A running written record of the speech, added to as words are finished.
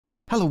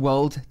Hello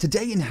world,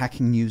 today in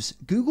hacking news,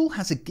 Google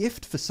has a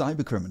gift for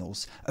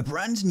cybercriminals, a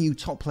brand new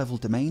top-level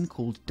domain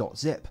called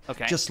 .zip.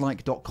 Okay. Just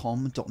like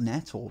 .com,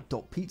 .net or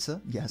 .pizza,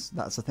 yes,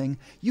 that's a thing,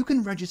 you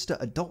can register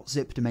a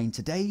 .zip domain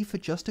today for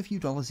just a few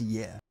dollars a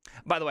year.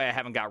 By the way, I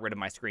haven't got rid of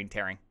my screen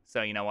tearing,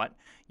 so you know what?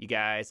 You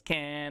guys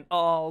can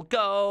all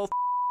go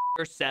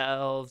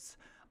yourselves.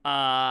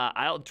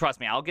 Trust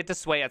me, I'll get to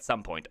Sway at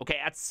some point. Okay,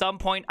 at some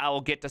point I will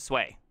get to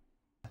Sway.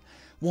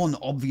 One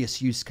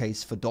obvious use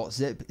case for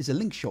 .zip is a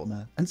link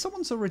shortener, and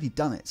someone's already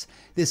done it.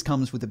 This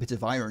comes with a bit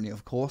of irony,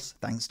 of course,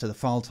 thanks to the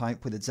file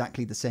type with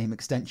exactly the same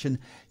extension.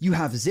 You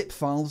have zip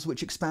files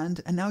which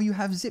expand, and now you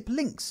have zip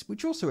links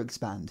which also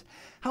expand.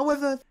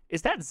 However,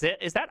 Is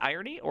that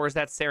irony or is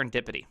that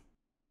serendipity?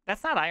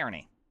 That's not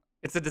irony.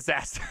 It's a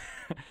disaster.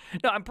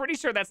 No, I'm pretty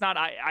sure that's not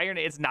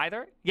irony. It's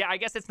neither. Yeah, I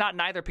guess it's not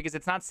neither because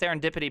it's not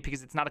serendipity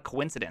because it's not a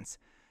coincidence.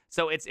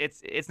 So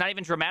it's not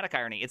even dramatic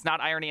irony. It's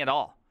not irony at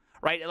all.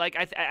 Right? Like,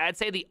 I'd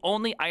say the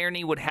only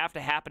irony would have to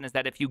happen is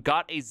that if you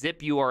got a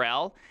zip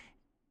URL,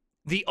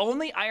 the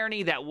only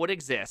irony that would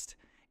exist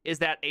is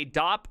that a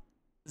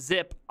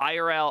 .zip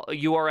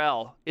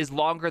URL is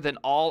longer than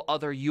all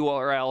other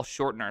URL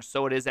shorteners.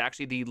 So it is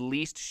actually the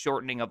least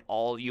shortening of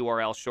all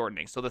URL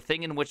shortening. So the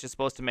thing in which is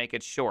supposed to make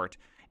it short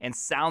and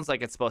sounds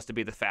like it's supposed to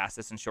be the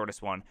fastest and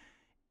shortest one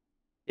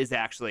is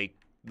actually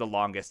the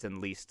longest and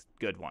least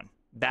good one.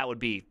 That would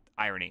be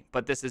irony.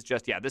 But this is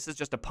just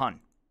a pun.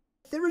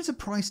 there is a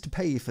price to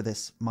pay for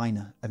this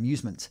minor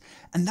amusement,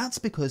 and that's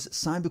because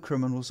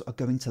cybercriminals are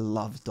going to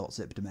love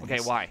 .zip domains. Okay,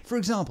 why? For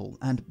example,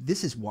 and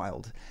this is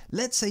wild,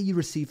 let's say you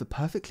receive a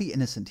perfectly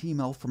innocent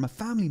email from a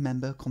family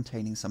member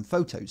containing some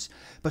photos,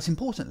 but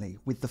importantly,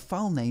 with the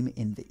file name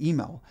in the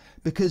email.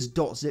 Because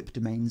 .zip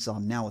domains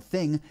are now a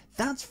thing,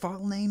 that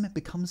file name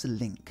becomes a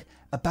link.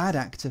 A bad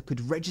actor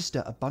could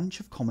register a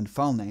bunch of common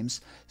file names,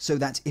 so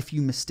that if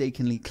you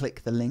mistakenly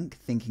click the link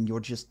thinking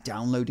you're just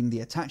downloading the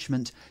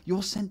attachment,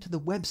 you're sent to the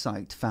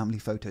website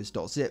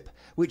familyphotos.zip,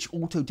 which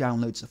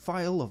auto-downloads a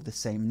file of the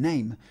same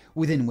name,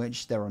 within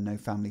which there are no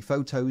family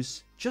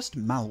photos, just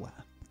malware.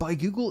 By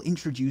Google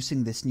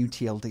introducing this new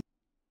TLD...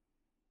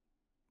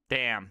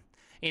 Damn.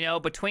 You know,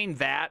 between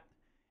that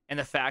and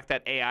the fact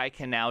that AI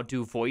can now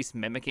do voice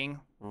mimicking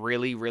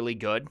really, really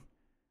good,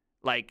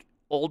 like,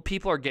 old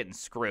people are getting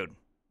screwed.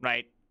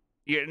 Right?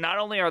 Not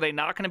only are they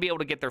not going to be able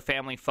to get their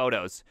family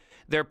photos,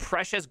 their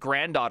precious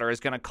granddaughter is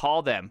going to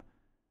call them,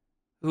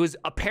 who's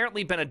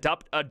apparently been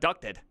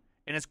abducted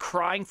and is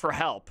crying for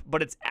help,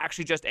 but it's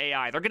actually just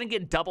AI. They're going to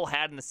get double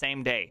had in the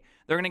same day.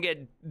 They're going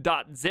to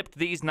get .zipped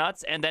these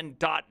nuts and then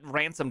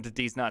ransomed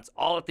these nuts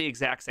all at the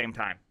exact same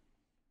time.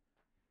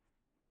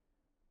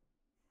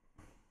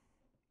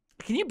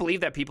 Can you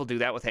believe that people do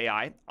that with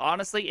AI?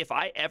 Honestly,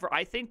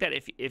 I think that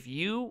if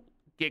you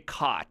get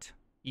caught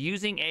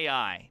using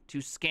AI to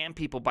scam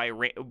people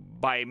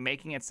by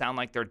making it sound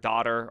like their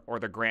daughter or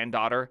their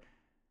granddaughter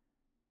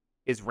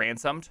is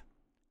ransomed,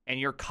 and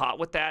you're caught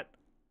with that,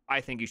 I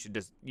think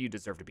you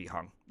deserve to be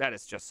hung. That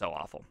is just so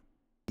awful.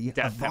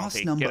 A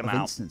vast number of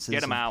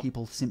instances of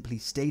people simply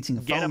stating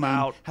a file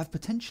name have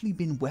potentially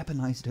been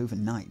weaponized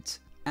overnight.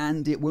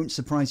 And it won't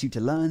surprise you to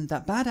learn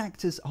that bad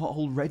actors are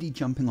already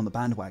jumping on the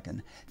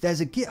bandwagon.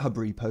 There's a GitHub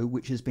repo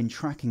which has been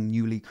tracking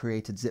newly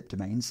created zip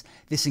domains.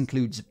 This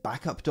includes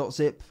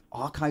backup.zip,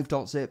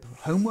 archive.zip,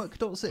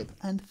 homework.zip,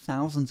 and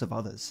thousands of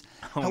others.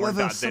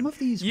 However, some of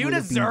these You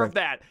deserve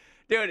that.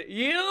 Dude,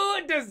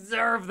 you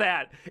deserve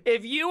that.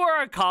 If you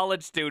are a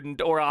college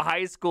student or a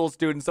high school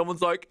student,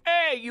 someone's like,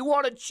 hey, you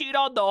want to cheat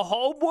on the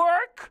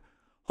homework?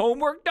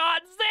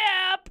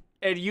 Homework.zip.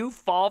 And you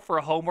fall for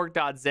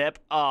homework.zip.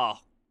 Oh,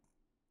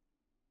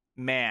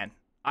 man,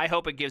 I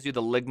hope it gives you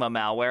the Ligma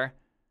malware.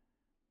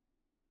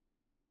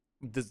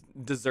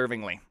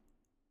 Deservingly.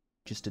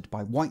 Registered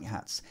by white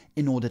hats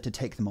in order to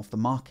take them off the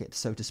market,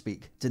 so to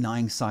speak,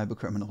 denying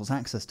cybercriminals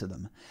access to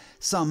them.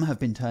 Some have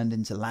been turned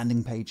into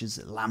landing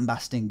pages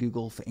lambasting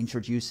Google for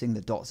introducing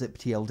the .zip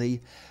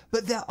TLD,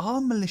 but there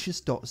are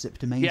malicious .zip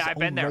domains I've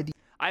been there.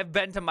 I've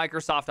been to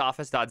Microsoft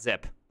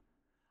Office.zip.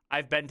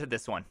 I've been to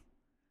this one.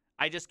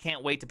 I just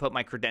can't wait to put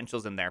my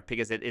credentials in there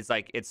because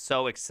it's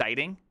so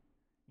exciting.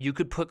 You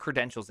could put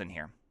credentials in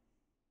here.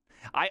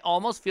 I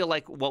almost feel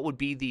like what would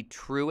be the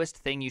truest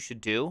thing you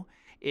should do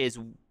is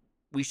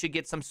we should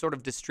get some sort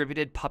of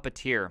distributed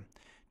puppeteer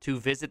to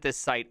visit this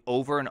site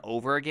over and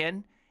over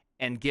again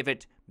and give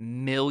it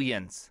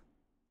millions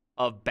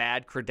of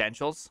bad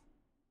credentials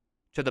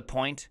to the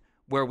point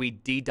where we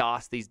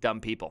DDoS these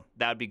dumb people.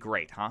 That would be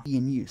great, huh?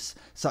 In use,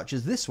 such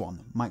as this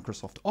one,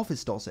 Microsoft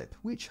Office.zip,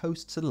 which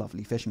hosts a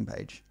lovely phishing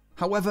page.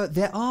 However,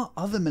 there are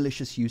other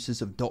malicious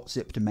uses of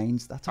 .zip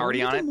domains that are a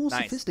little more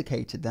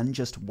sophisticated than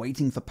just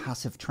waiting for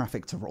passive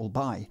traffic to roll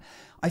by.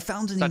 I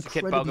found an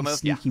incredibly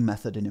sneaky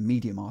method in a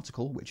Medium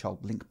article, which I'll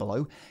link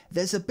below.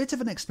 There's a bit of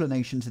an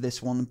explanation to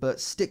this one, but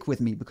stick with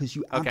me because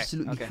you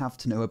absolutely have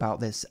to know about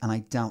this, and I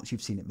doubt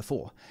you've seen it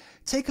before.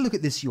 Take a look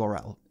at this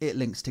URL. It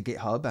links to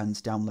GitHub and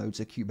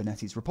downloads a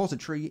Kubernetes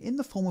repository in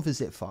the form of a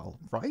zip file,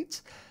 right?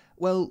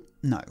 Well,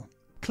 no.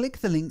 Click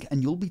the link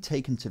and you'll be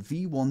taken to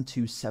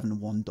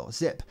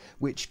v1271.zip,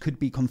 which could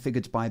be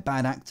configured by a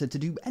bad actor to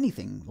do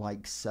anything,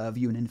 like serve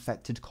you an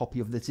infected copy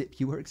of the zip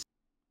you were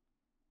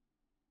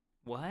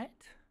What?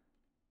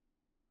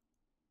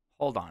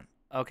 Hold on.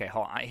 Okay,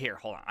 hold on.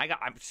 Hold on.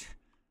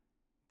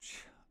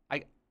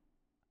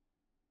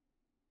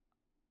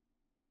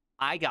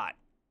 I got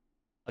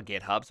a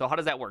GitHub. So how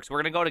does that work? So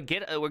we're gonna go to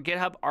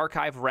GitHub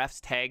archive refs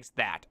tags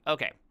that.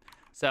 Okay.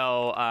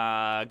 So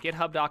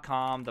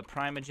github.com, the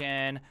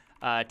Primeagen,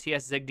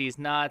 TS Ziggy's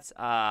nuts,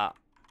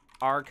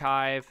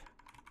 archive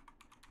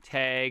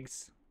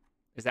tags.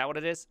 Is that what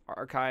it is?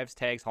 Archives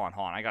tags. Hold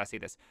on. I gotta see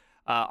this.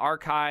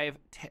 Archive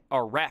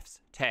or refs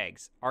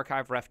tags.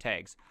 Archive ref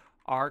tags.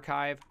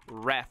 Archive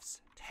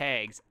refs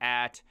tags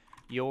at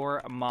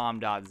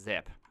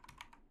yourmom.zip.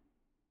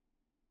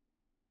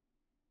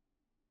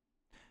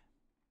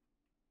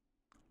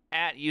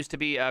 At used to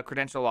be a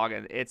credential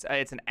login. It's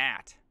an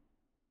at.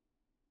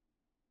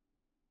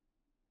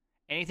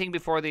 Anything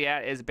before the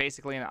at is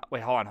basically an...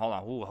 Wait, hold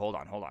on. Ooh, hold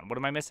on. What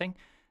am I missing?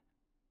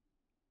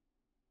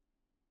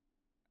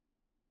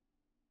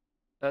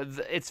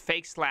 It's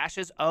fake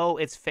slashes. Oh,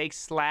 it's fake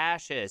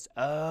slashes.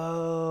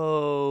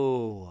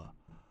 Oh.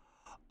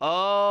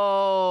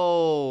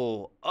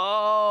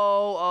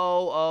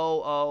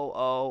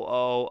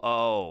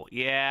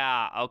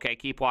 Yeah. Okay,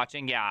 keep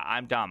watching. Yeah,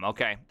 I'm dumb.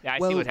 Okay. I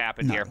see what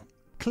happened here.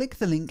 Click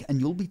the link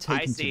and you'll be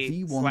taken to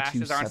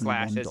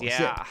v1271.zip,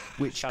 yeah.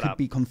 which could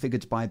be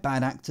configured by a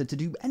bad actor to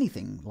do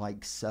anything,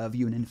 like serve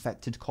you an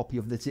infected copy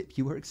of the zip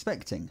you were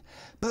expecting.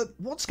 But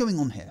what's going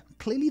on here?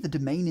 Clearly the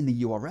domain in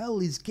the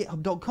URL is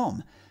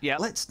github.com.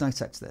 Yep. Let's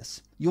dissect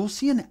this. You'll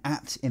see an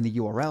at in the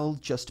URL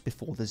just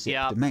before the zip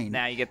domain.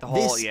 Now you get the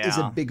whole, This is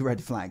a big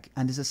red flag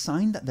and is a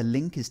sign that the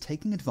link is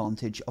taking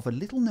advantage of a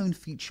little-known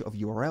feature of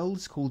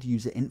URLs called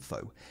user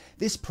info.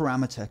 This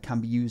parameter can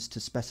be used to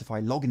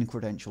specify login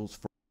credentials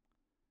for...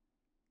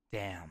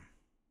 Damn.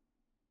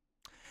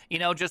 You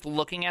know, just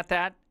looking at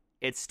that,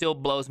 it still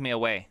blows me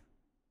away.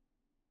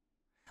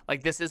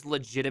 Like, this is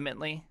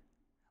legitimately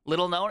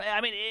little known.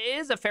 I mean, it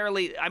is a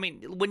fairly... I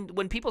mean,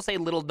 when people say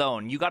little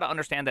known, you got to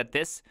understand that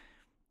this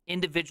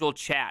individual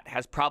chat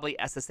has probably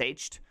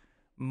SSH'd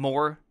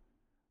more,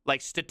 like,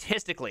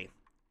 statistically.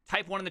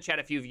 Type 1 in the chat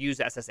if you've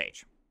used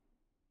SSH.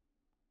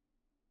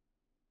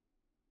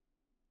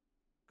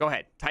 Go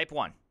ahead. Type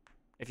 1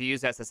 if you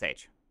use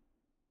SSH.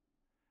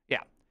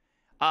 Yeah.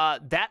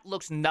 That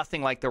looks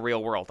nothing like the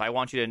real world. I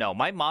want you to know.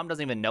 My mom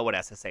doesn't even know what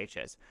SSH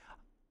is.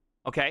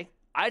 Okay?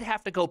 I'd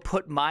have to go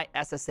put my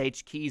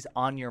SSH keys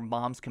on your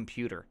mom's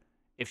computer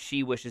if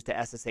she wishes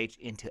to SSH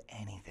into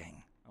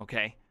anything.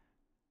 Okay?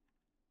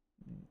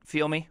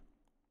 Feel me?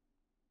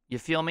 You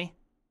feel me?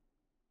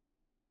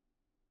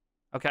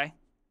 Okay?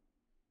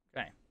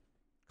 Okay.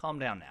 Calm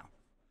down now.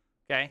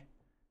 Okay?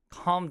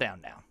 Calm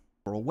down now.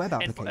 For a web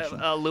application.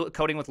 And,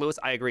 Coding with Lewis,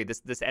 I agree.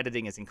 This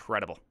editing is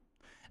incredible.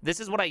 This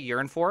is what I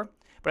yearn for.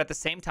 But at the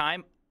same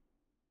time,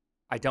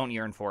 I don't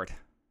yearn for it.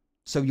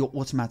 So you're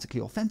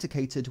automatically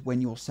authenticated when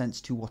you're sent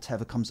to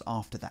whatever comes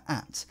after the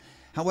 @.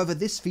 However,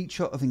 this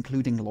feature of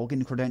including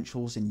login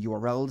credentials in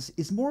URLs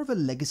is more of a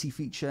legacy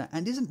feature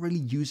and isn't really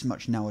used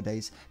much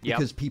nowadays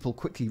because people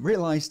quickly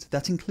realized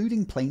that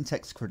including plain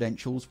text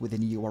credentials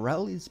within a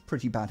URL is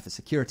pretty bad for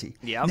security.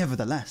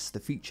 Nevertheless, the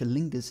feature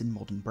lingers in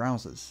modern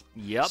browsers.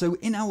 So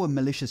in our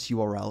malicious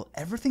URL,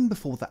 everything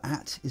before the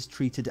 @ is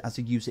treated as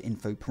a user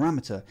info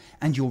parameter,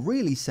 and you're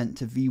really sent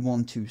to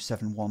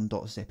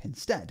v1271.zip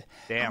instead.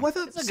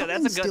 However,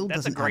 something still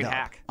doesn't add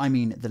up. I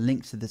mean, the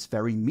link to this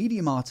very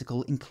Medium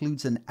article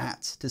includes an @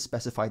 to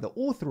specify the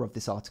author of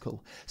this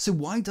article. So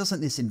why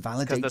doesn't this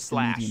invalidate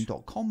the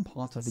medium.com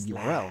part of the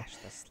URL?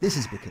 This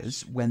is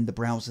because when the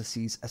browser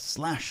sees a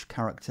 /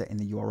 character in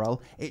the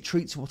URL, it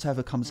treats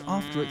whatever comes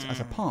after it as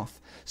a path.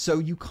 So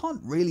you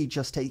can't really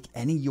just take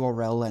any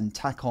URL and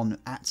tack on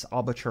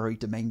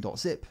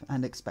 @arbitrarydomain.zip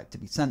and expect to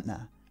be sent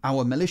there.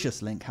 Our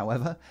malicious link,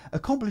 however,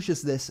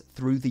 accomplishes this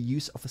through the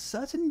use of a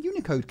certain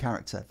Unicode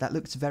character that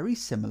looks very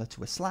similar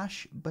to a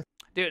 /, but...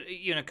 Dude,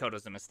 Unicode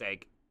was a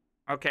mistake.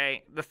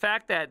 Okay, the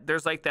fact that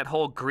there's like that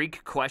whole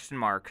Greek question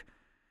mark,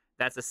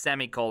 that's a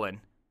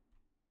semicolon.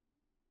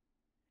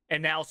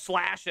 And now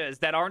slashes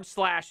that aren't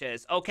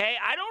slashes. Okay,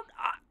 I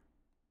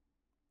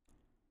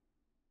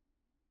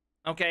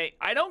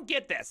don't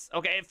get this.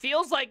 Okay, it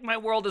feels like my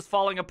world is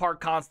falling apart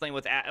constantly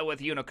with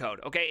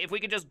Unicode. Okay, if we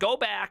could just go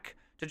back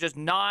to just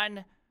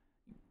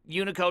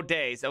non-Unicode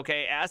days.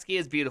 Okay, ASCII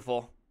is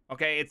beautiful.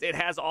 Okay, it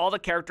has all the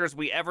characters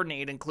we ever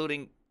need,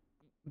 including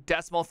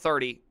decimal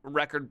 30,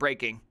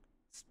 record-breaking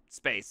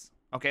space.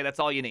 Okay, that's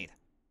all you need.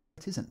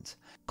 It isn't.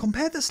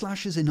 Compare the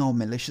slashes in our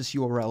malicious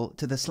URL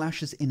to the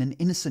slashes in an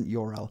innocent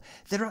URL.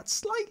 They're at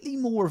slightly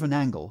more of an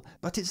angle,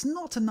 but it's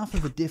not enough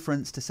of a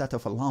difference to set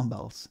off alarm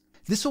bells.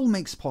 This all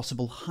makes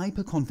possible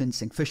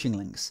hyper-convincing phishing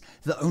links.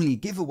 The only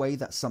giveaway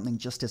that something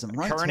just isn't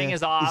right here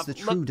is the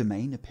true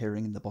domain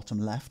appearing in the bottom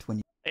left when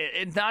you...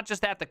 It's not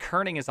just that, the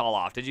kerning is all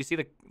off. Did you see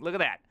the... Look at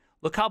that.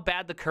 Look how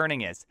bad the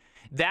kerning is.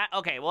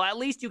 Okay, well, at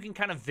least you can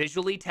kind of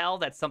visually tell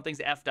that something's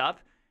effed up.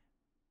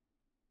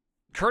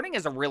 Kerning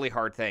is a really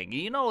hard thing.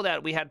 You know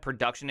that we had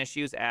production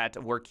issues at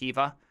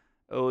Workiva,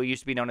 it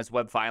used to be known as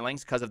Web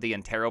Filings, because of the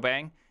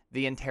interrobang.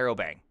 The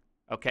interrobang,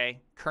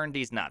 okay? Kern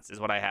these nuts is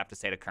what I have to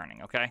say to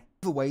kerning, okay?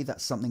 The way that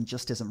something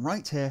just isn't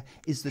right here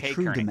is the Hey,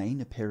 true kerning.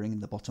 domain appearing in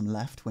the bottom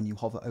left when you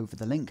hover over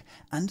the link,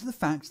 and the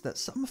fact that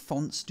some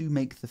fonts do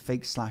make the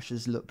fake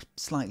slashes look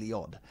slightly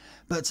odd.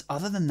 But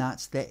other than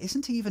that, there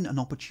isn't even an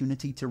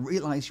opportunity to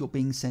realize you're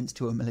being sent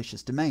to a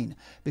malicious domain,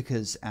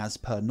 because as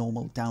per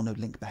normal download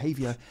link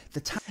behavior,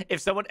 the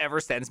If someone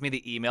ever sends me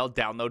the email,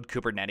 download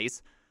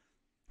Kubernetes,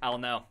 I'll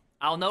know.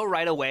 I'll know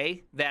right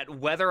away that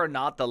whether or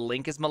not the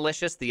link is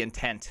malicious, the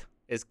intent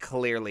is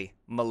clearly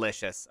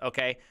malicious,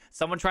 okay?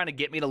 Someone trying to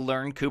get me to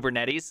learn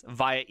Kubernetes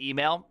via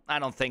email? I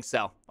don't think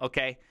so,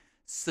 okay?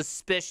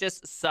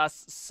 Suspicious,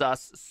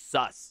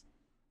 sus.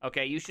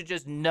 Okay, you should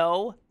just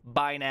know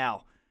by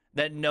now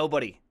that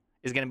nobody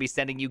is going to be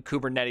sending you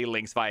Kubernetes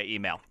links via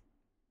email.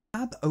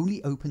 tab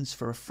only opens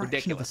for a fraction of a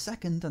Ridiculous.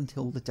 second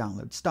until the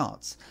download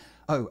starts.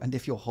 Oh, and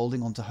if you're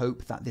holding on to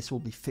hope that this will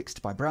be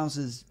fixed by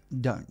browsers,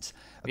 don't.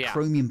 A Yeah.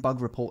 Chromium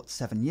bug report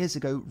 7 years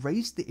ago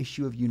raised the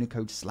issue of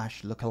Unicode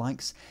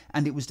 /lookalikes,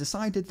 and it was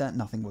decided that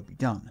nothing would be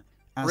done.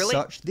 As Really?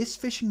 such, this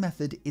phishing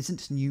method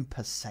isn't new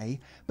per se,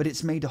 but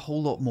it's made a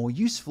whole lot more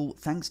useful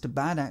thanks to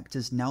bad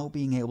actors now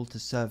being able to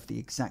serve the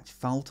exact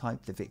file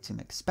type the victim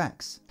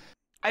expects.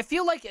 I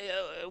feel like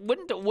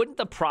wouldn't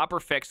the proper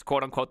fix,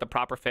 quote unquote, the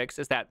proper fix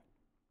is that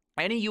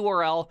any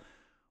URL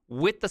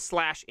with the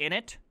slash in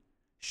it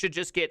should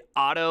just get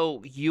auto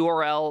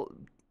URL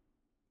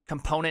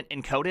component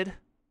encoded,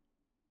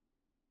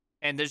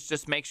 and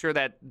just make sure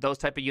that those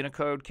type of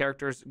Unicode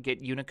characters get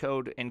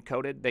Unicode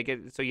encoded. They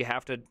get, so you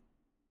have to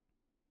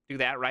do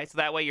that, right? So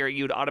that way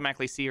you'd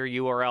automatically see your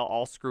URL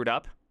all screwed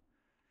up.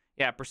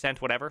 Yeah,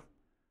 percent whatever.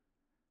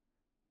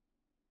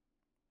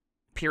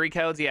 Period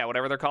codes, yeah,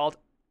 whatever they're called.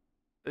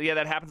 Yeah,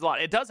 that happens a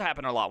lot. It does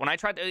happen a lot. When I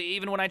tried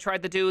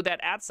to do that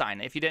 @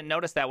 sign, if you didn't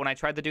notice that when I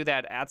tried to do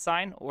that @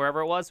 sign,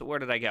 wherever it was, where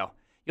did I go?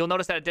 You'll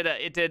notice that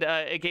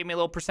it gave me a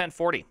little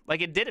 %40.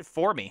 Like, it did it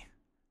for me.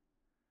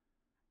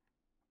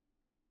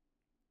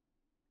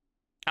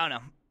 I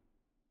don't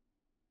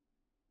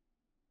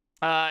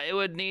know. It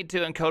would need to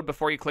encode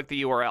before you click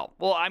the URL.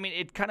 Well, I mean,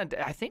 it kind of,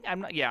 I think,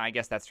 I'm not, yeah, I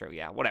guess that's true.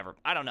 Yeah, whatever.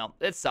 I don't know.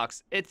 It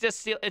sucks. It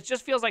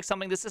just feels like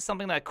this is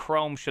something that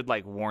Chrome should,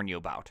 like, warn you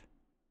about.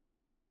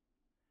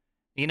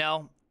 You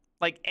know?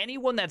 Like,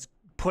 anyone that's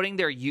putting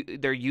their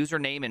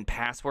username and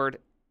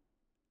password,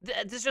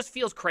 this just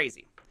feels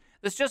crazy.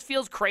 This just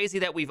feels crazy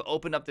that we've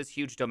opened up this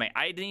huge domain.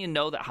 I didn't even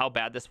know how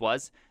bad this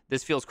was.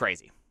 This feels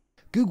crazy.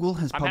 Google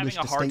has I'm having published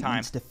a a hard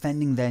statement time.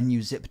 defending their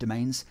new zip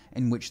domains,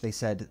 in which they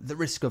said the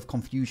risk of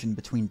confusion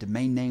between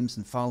domain names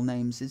and file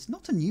names is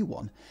not a new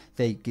one.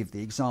 They give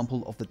the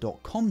example of the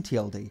 .com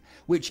TLD,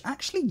 which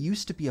actually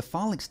used to be a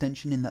file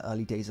extension in the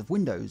early days of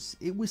Windows.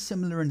 It was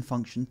similar in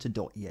function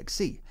to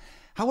 .exe.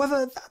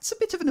 However, that's a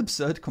bit of an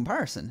absurd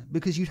comparison,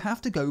 because you'd have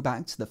to go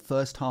back to the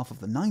first half of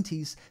the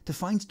 90s to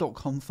find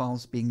 .com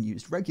files being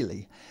used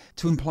regularly.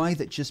 To imply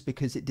that just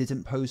because it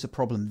didn't pose a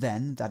problem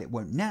then, that it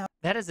won't now.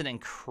 That is an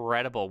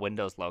incredible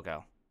Windows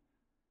logo.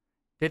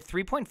 Did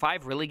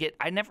 3.5 really get...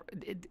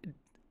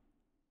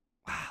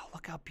 Wow,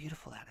 look how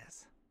beautiful that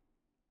is.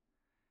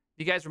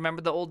 You guys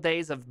remember the old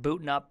days of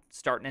booting up,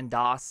 starting in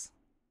DOS?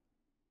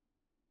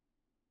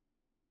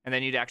 And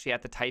then you'd actually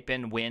have to type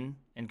in Win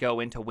and go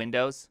into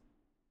Windows.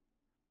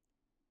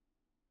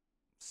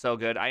 So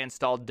good. I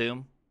installed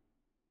Doom.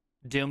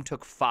 Doom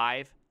took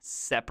 5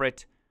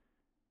 separate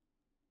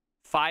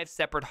floppies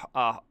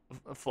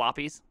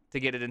to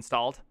get it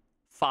installed.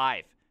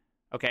 5.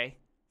 Okay?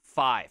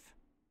 5.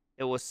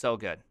 It was so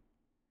good.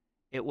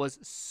 It was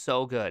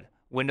so good.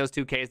 Windows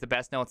 2K is the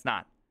best. No, it's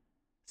not.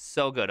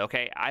 So good.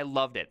 Okay? I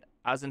loved it.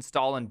 I was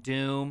installing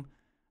Doom.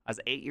 I was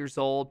 8 years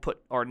old.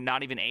 Or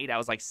not even 8. I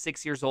was like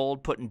 6 years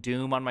old putting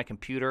Doom on my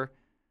computer.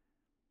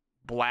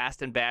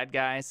 Blasting bad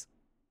guys.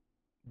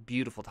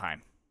 Beautiful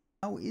time.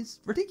 Now is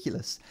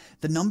ridiculous.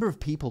 The number of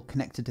people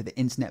connected to the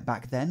internet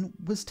back then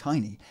was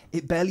tiny.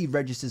 It barely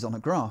registers on a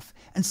graph,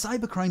 and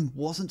cybercrime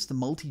wasn't the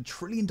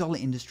multi-trillion-dollar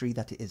industry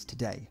that it is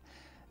today.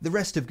 The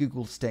rest of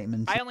Google's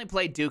statement... I only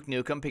played Duke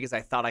Nukem because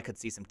I thought I could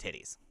see some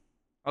titties.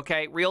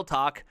 Okay, real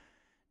talk.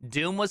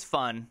 Doom was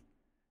fun.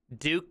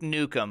 Duke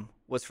Nukem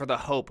was for the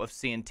hope of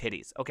seeing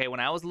titties. Okay,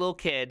 when I was a little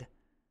kid,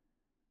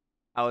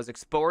 I was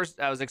exposed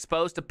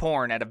to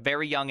porn at a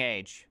very young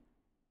age.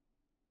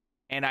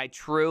 And I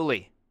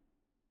truly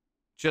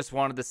just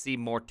wanted to see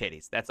more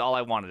titties. That's all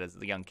I wanted as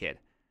a young kid.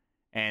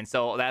 And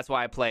so that's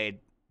why I played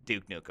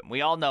Duke Nukem.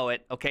 We all know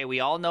it. Okay, we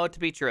all know it to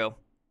be true.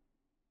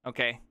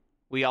 Okay,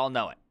 we all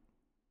know it.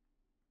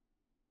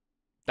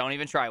 Don't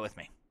even try with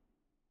me.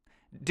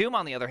 Doom,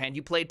 on the other hand,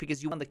 you played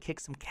because you wanted to kick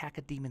some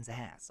cacademon's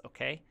ass,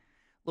 okay?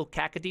 Little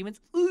cacademons.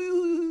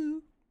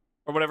 Ooh,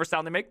 or whatever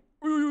sound they make.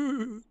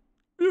 Ooh,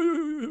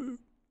 ooh.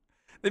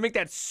 They make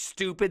that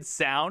stupid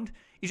sound.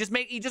 You just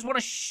want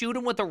to shoot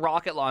them with a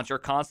rocket launcher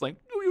constantly.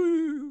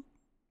 Ooh.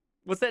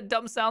 What's that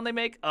dumb sound they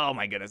make? Oh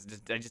my goodness,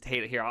 I just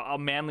hate it. Here, I'll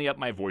manly up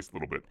my voice a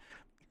little bit.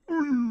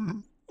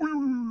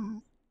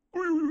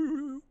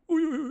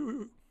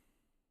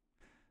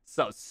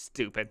 So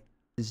stupid.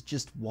 Is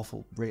just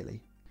waffle,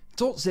 really.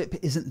 .zip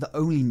isn't the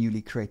only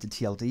newly created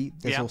TLD.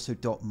 There's also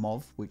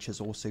 .mov, which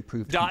has also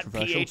proved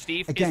controversial.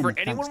 .phd Again, is for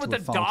anyone thanks with to a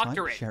file type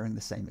doctorate. sharing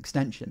the same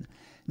extension.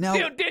 Now,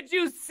 dude, did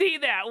you see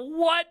that?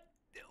 What?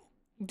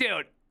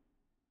 Dude.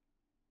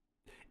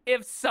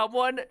 If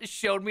someone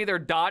showed me their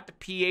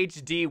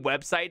 .phd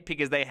website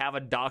because they have a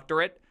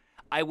doctorate,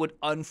 I would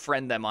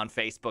unfriend them on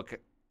Facebook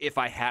if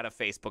I had a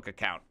Facebook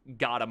account.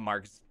 Got him,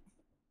 Mark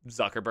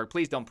Zuckerberg.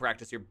 Please don't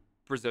practice your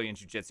Brazilian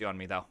Jiu-Jitsu on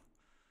me, though.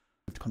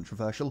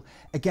 Controversial.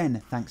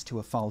 Again, thanks to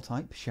a file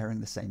type sharing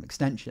the same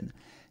extension.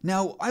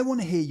 Now, I want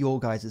to hear your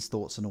guys'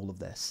 thoughts on all of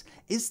this.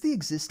 Is the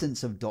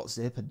existence of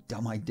 .zip a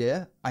dumb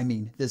idea? I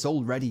mean, there's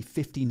already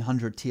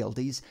 1,500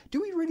 TLDs.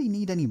 Do we really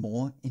need any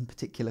more, in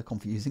particular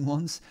confusing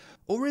ones?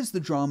 Or is the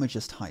drama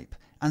just hype?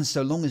 And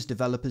so long as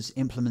developers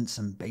implement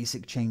some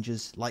basic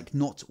changes, like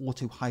not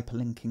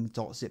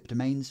auto-hyperlinking .zip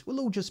domains, we'll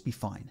all just be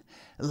fine.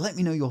 Let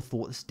me know your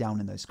thoughts down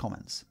in those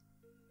comments.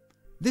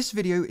 This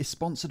video is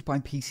sponsored by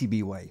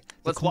PCBWay.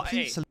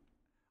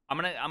 I'm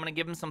gonna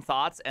give him some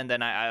thoughts, and then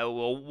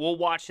we'll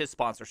watch his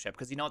sponsorship,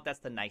 because you know what, that's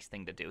the nice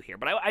thing to do here.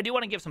 But I do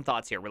want to give some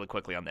thoughts here really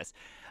quickly on this.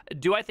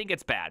 Do I think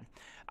it's bad?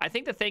 I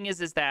think the thing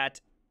is that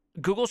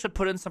Google should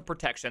put in some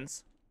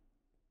protections.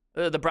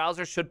 The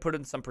browser should put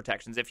in some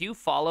protections. If you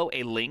follow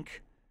a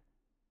link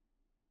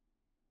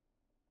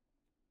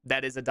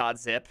that is a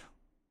 .zip,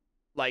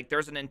 like,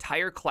 there's an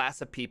entire class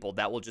of people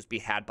that will just be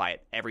had by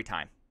it every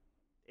time.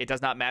 It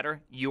does not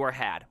matter. You are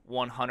had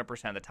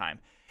 100% of the time.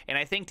 And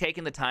I think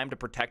taking the time to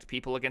protect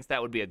people against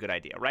that would be a good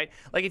idea, right?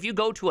 Like, if you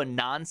go to a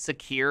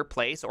non-secure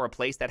place or a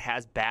place that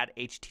has bad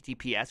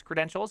HTTPS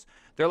credentials,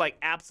 they're like,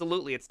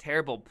 absolutely, it's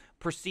terrible.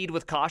 Proceed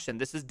with caution.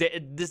 This is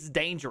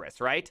dangerous,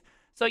 right?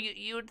 So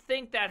you would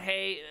think that,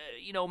 hey,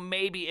 you know,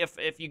 maybe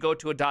if you go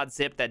to a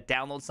 .zip that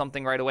downloads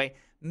something right away,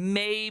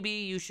 maybe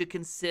you should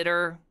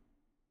consider,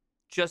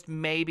 just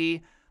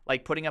maybe,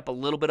 like, putting up a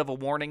little bit of a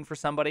warning for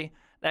somebody.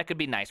 That could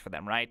be nice for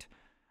them, right?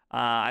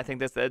 I think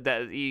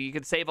that you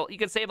could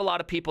save a lot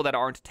of people that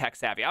aren't tech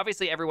savvy.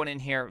 Obviously, everyone in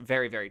here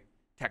very, very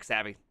tech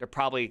savvy. They're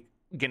probably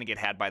gonna get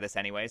had by this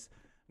anyways.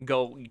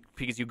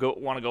 Because you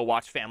want to go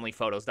watch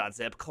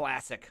familyphotos.zip.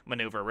 Classic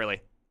maneuver,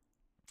 really.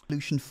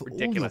 Solution for all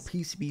your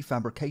PCB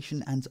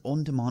fabrication and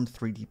on-demand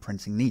 3D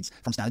printing needs.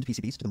 From standard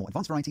PCBs to the more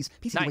advanced varieties,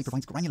 PCBWay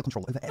provides granular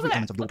control over every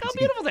element of your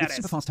PCB. With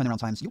super fast turnaround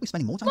times, you'll be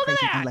spending more time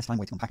creating and less time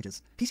waiting on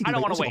packages.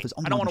 PCBWay also offers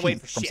on-demand machining,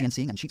 from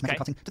CNCing and sheet metal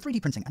cutting to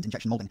 3D printing and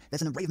injection molding.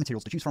 There's an array of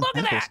materials to choose from,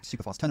 and of course,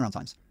 super fast turnaround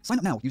times. Sign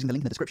up now using the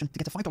link in the description to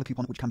get a $5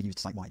 coupon which can be used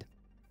site-wide.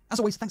 As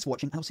always, thanks for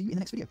watching, and I'll see you in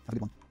the next video. Have a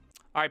good one.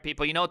 All right,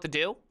 people, you know what to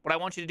do. What I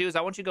want you to do is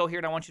I want you to go here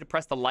and I want you to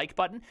press the like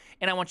button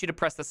and I want you to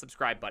press the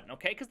subscribe button,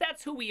 okay? Because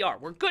that's who we are.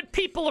 We're good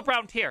people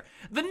around here.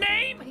 The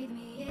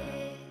name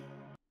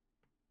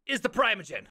is the Primeagen.